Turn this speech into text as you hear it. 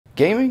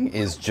Gaming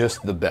is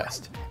just the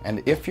best,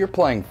 and if you're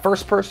playing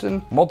first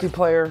person,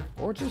 multiplayer,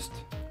 or just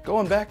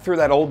going back through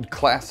that old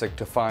classic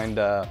to find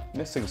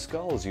missing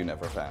skulls you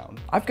never found,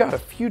 I've got a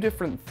few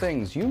different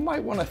things you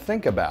might want to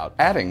think about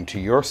adding to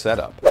your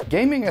setup.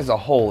 Gaming as a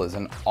whole is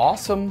an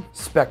awesome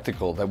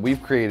spectacle that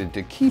we've created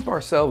to keep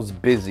ourselves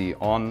busy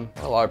on,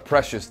 well, our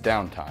precious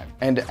downtime.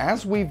 And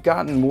as we've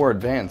gotten more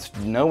advanced,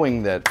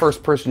 knowing that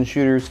first-person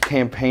shooters,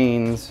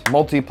 campaigns,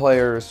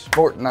 multiplayers,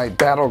 Fortnite,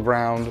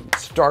 Battleground,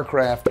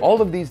 StarCraft,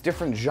 all of these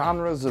different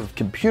genres of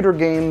computer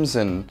games,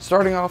 and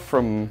starting off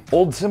from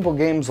old simple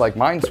games like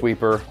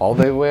Minesweeper, all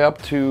the way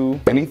up to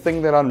anything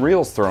that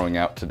Unreal's throwing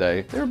out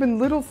today, there have been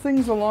little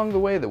things along the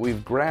way that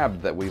we've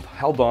grabbed that we've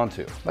held on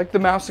to, like the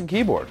mouse and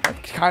keyboard.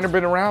 That's kind of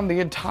been around the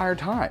entire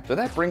time. So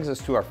that brings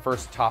us to our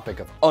first topic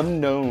of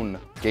unknown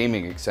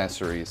gaming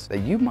accessories that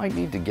you might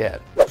need to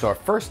get. So our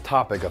first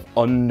topic of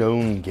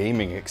unknown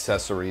gaming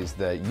accessories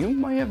that you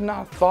might have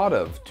not thought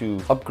of to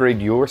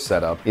upgrade your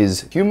setup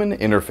is human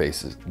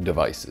interfaces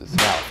devices.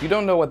 Now, if you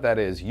don't know what that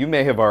is, you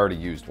may have already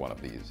used one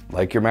of these,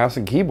 like your mouse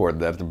and keyboard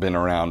that have been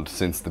around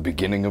since the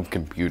beginning of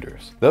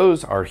computers.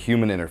 Those are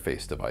human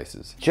interface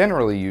devices,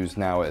 generally used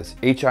now as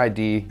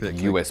HID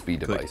USB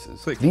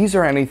devices. These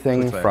are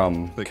anything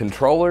from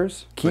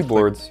controllers,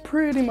 keyboards,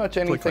 pretty much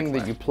anything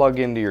that you plug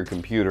into your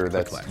computer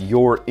that's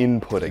you're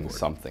inputting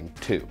something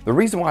to. The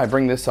reason why I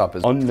bring this up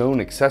as unknown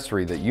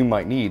accessory that you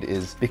might need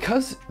is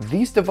because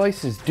these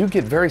devices do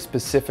get very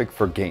specific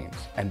for games.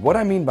 And what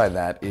I mean by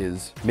that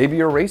is maybe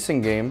your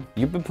racing game,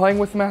 you've been playing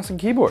with mouse and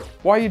keyboard.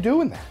 Why are you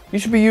doing that? You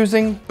should be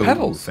using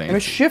pedals and a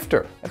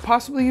shifter and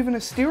possibly even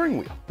a steering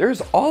wheel.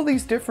 There's all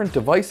these different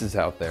devices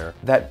out there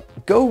that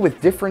go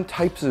with different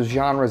types of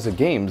genres of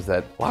games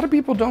that a lot of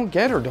people don't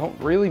get or don't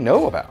really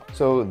know about.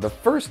 So the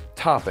first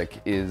topic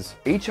is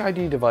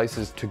HID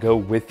devices to go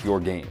with your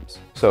games.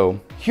 So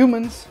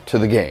humans to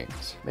the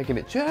games, making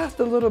it just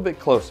a little bit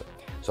closer.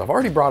 So I've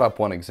already brought up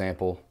one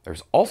example.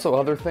 There's also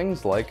other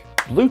things like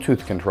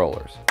Bluetooth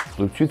controllers,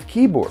 Bluetooth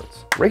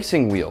keyboards,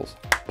 racing wheels,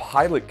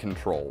 pilot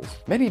controls,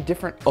 many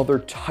different other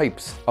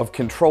types of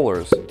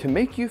controllers to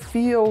make you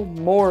feel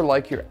more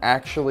like you're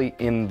actually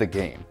in the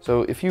game.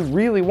 So if you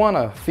really want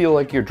to feel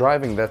like you're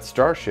driving that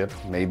starship,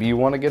 maybe you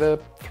want to get a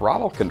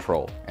throttle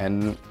control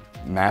and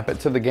map it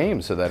to the game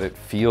so that it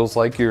feels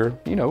like you're,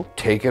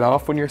 taking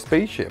off on your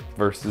spaceship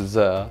versus,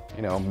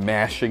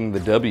 mashing the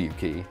W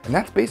key. And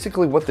that's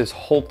basically what this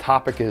whole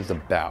topic is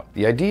about.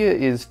 The idea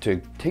is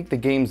to take the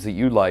games that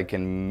you like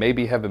and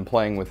maybe have been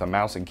playing with a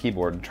mouse and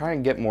keyboard and try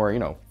and get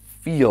more,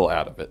 feel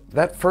out of it.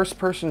 That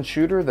first-person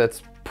shooter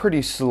that's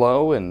pretty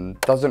slow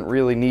and doesn't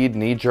really need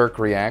knee-jerk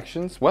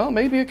reactions, well,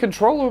 maybe a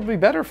controller would be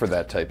better for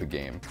that type of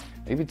game.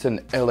 Maybe it's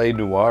an LA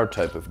Noire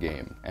type of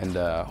game, and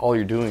all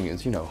you're doing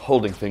is,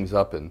 holding things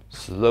up and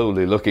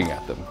slowly looking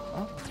at them.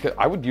 Well,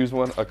 I would use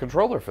a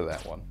controller for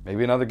that one.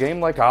 Maybe another game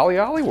like Ollie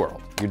Ollie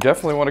World. You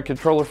definitely want a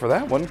controller for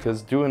that one,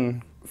 because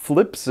doing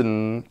flips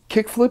and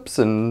kick flips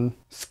and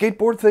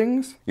skateboard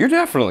things, you're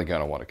definitely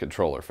gonna want a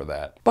controller for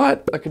that.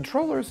 But a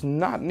controller is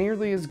not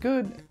nearly as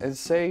good as,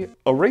 say,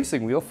 a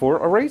racing wheel for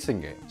a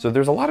racing game. So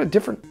there's a lot of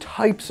different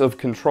types of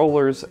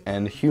controllers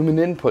and human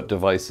input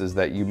devices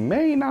that you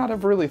may not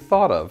have really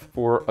thought of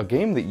for a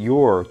game that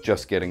you're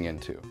just getting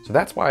into. So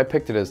that's why I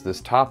picked it as this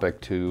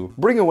topic, to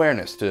bring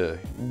awareness to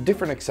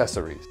different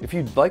accessories. If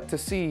you'd like to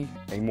see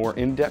a more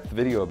in-depth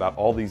video about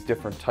all these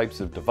different types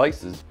of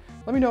devices,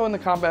 let me know in the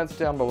comments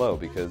down below,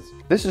 because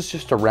this is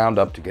just a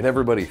roundup to get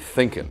everybody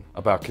thinking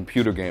about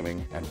computer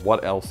gaming and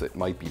what else it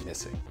might be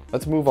missing.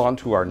 Let's move on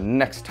to our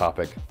next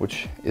topic,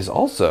 which is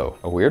also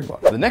a weird one.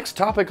 The next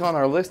topic on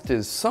our list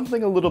is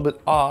something a little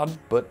bit odd,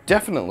 but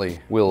definitely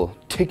will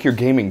take your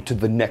gaming to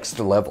the next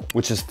level,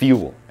 which is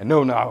fuel. And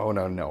no,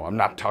 I'm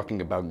not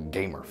talking about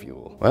gamer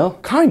fuel. Well,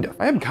 kind of.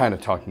 I am kind of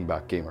talking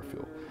about gamer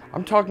fuel.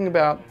 I'm talking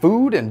about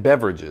food and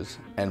beverages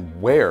and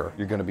where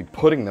you're gonna be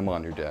putting them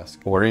on your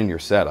desk or in your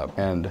setup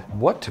and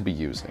what to be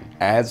using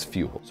as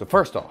fuel. So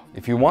first off,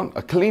 if you want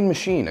a clean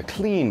machine, a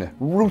clean,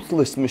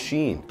 ruthless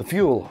machine, the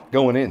fuel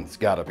going in's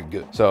gotta be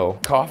good. So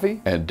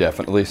coffee and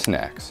definitely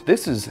snacks.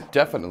 This is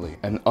definitely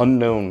an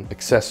unknown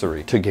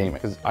accessory to gaming,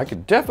 because I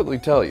could definitely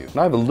tell you, when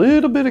I have a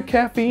little bit of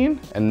caffeine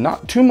and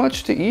not too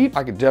much to eat,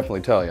 I could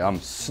definitely tell you I'm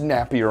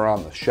snappier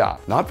on the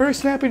shot. Not very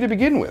snappy to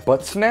begin with,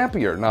 but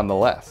snappier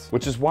nonetheless,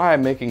 which is why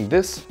I'm making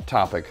this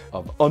topic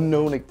of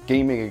unknown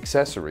gaming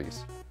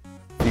accessories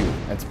fuel,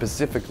 and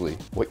specifically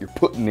what you're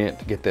putting in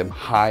to get them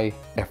high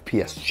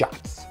FPS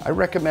shots. I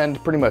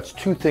recommend pretty much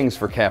two things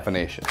for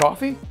caffeination: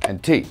 coffee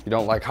and tea. If you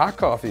don't like hot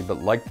coffee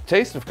but like the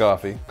taste of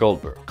coffee,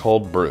 cold brew.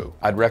 Cold brew.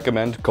 I'd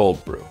recommend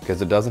cold brew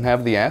because it doesn't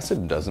have the acid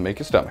and doesn't make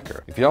your stomach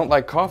hurt. If you don't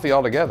like coffee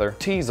altogether,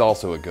 tea's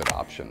also a good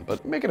option,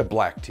 but make it a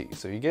black tea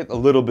so you get a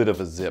little bit of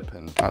a zip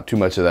and not too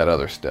much of that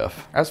other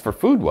stuff. As for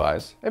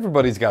food-wise,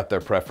 everybody's got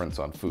their preference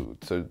on food,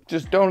 so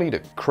just don't eat a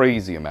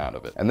crazy amount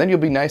of it. And then you'll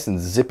be nice and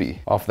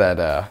zippy off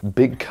that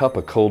big cup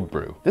of cold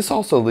brew. This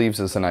also leaves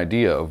us an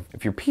idea of,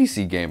 if you're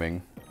PC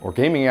gaming, or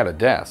gaming at a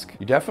desk,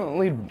 you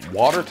definitely need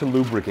water to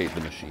lubricate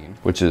the machine,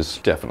 which is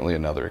definitely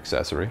another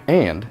accessory.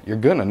 And you're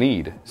gonna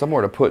need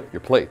somewhere to put your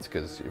plates,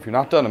 because if you're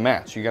not done a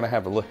match, you're gonna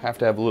have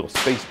to have a little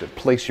space to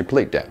place your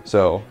plate down.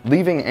 So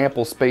leaving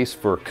ample space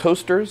for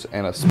coasters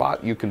and a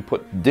spot you can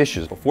put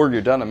dishes before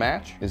you're done a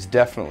match is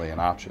definitely an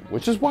option,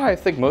 which is why I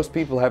think most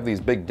people have these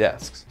big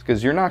desks,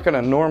 because you're not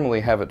gonna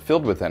normally have it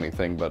filled with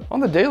anything, but on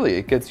the daily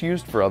it gets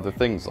used for other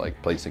things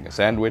like placing a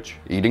sandwich,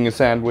 eating a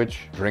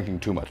sandwich, drinking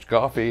too much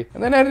coffee,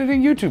 and then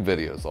editing YouTube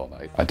videos all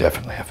night. I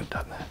definitely haven't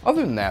done that.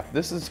 Other than that,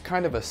 this is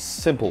kind of a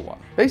simple one.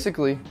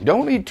 Basically, you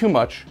don't eat too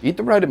much, eat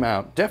the right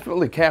amount,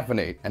 definitely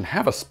caffeinate, and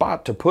have a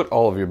spot to put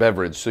all of your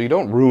beverage so you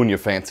don't ruin your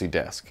fancy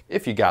desk,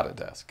 if you got a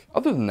desk.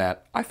 Other than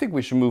that, I think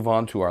we should move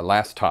on to our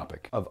last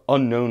topic of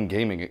unknown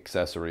gaming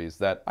accessories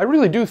that I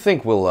really do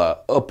think will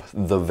up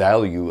the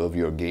value of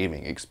your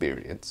gaming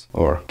experience,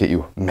 or get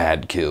you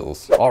mad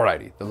kills.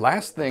 Alrighty, the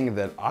last thing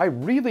that I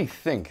really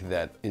think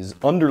that is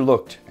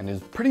underlooked and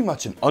is pretty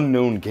much an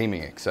unknown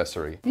gaming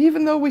accessory,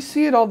 even though we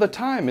see it all the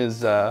time,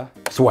 is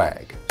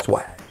swag.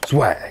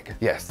 Swag.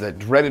 Yes, that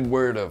dreaded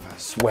word of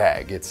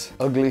swag. It's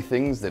ugly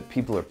things that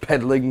people are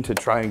peddling to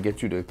try and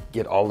get you to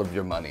get all of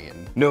your money,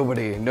 and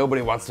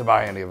nobody wants to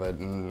buy any of it,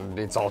 and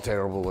it's all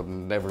terrible,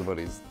 and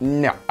everybody's...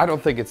 No, I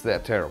don't think it's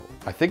that terrible.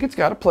 I think it's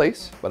got a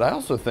place, but I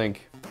also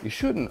think you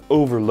shouldn't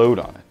overload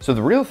on it. So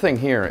the real thing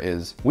here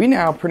is we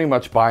now pretty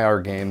much buy our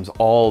games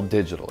all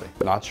digitally.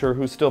 Not sure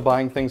who's still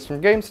buying things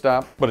from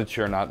GameStop, but it's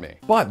sure not me.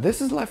 But this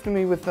has left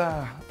me with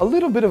a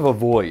little bit of a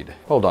void.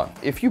 Hold on,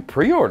 if you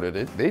pre-ordered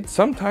it, they'd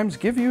sometimes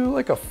give you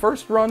like a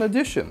first run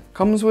edition.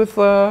 Comes with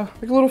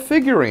like a little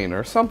figurine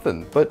or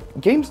something,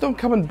 but games don't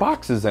come in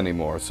boxes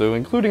anymore, so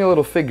including a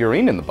little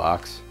figurine in the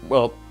box,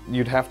 well,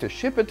 you'd have to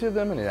ship it to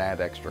them and it'd add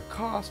extra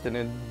cost, and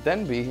it'd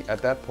then be,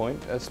 at that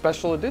point, a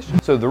special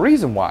edition. So the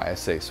reason why I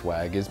say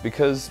swag is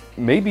because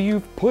maybe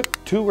you've put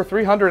 200 or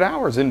 300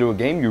 hours into a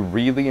game you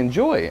really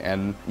enjoy,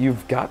 and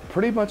you've got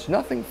pretty much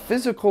nothing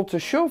physical to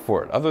show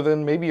for it other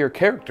than maybe your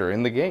character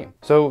in the game.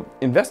 So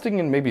investing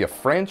in maybe a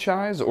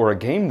franchise or a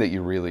game that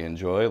you really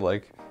enjoy,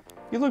 like,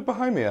 you look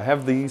behind me, I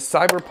have the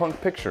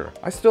Cyberpunk picture.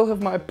 I still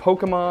have my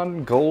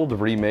Pokemon Gold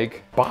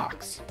remake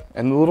box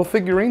and the little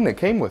figurine that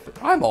came with it.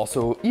 I'm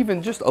also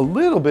even just a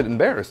little bit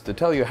embarrassed to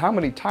tell you how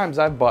many times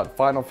I've bought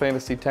Final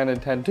Fantasy X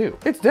and X too.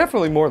 It's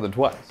definitely more than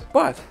twice.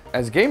 But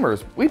as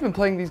gamers, we've been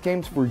playing these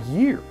games for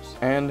years,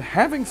 and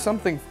having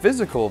something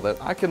physical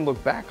that I can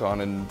look back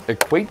on and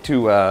equate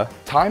to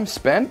time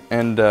spent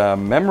and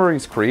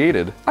memories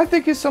created, I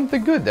think is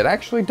something good that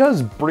actually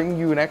does bring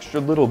you an extra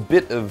little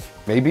bit of,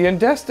 maybe in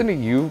Destiny,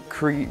 you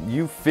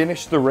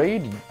finish the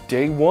raid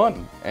day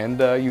one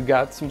and you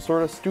got some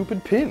sort of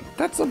stupid pin.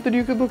 That's something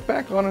you could look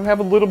back on and have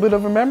a little bit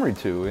of a memory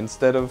to,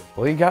 instead of,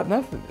 well, you got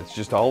nothing. It's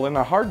just all in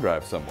a hard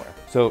drive somewhere.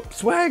 So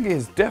swag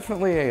is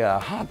definitely a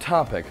hot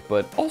topic,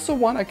 but also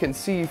one I can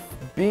see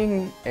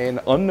being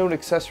an unknown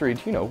accessory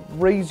to, you know,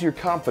 raise your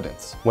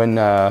confidence when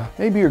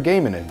maybe you're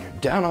gaming and you're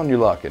down on your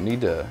luck and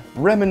need to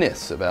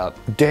reminisce about,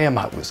 damn,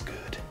 I was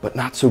good, but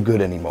not so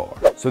good anymore.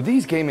 So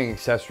these gaming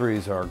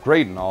accessories are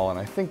great and all, and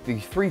I think the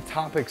three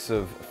topics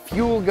of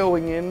fuel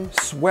going in,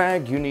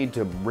 swag you need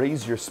to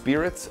raise your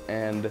spirits,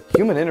 and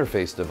human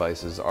interface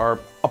devices are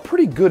a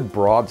pretty good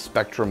broad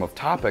spectrum of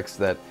topics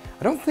that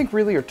I don't think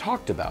really are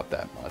talked about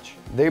that much.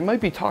 They might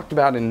be talked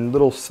about in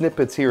little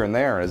snippets here and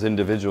there as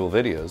individual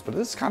videos, but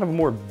this is kind of a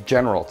more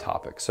general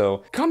topic.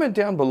 So comment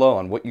down below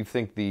on what you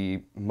think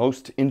the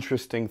most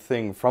interesting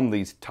thing from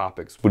these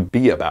topics would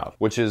be about,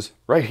 which is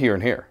right here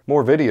and here.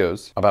 More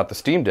videos about the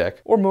Steam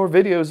Deck, or more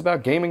videos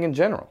about gaming in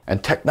general.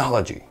 And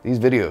technology. These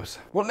videos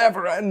will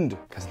never end,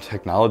 because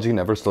technology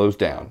never slows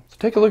down. So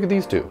take a look at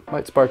these two.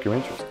 Might spark your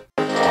interest.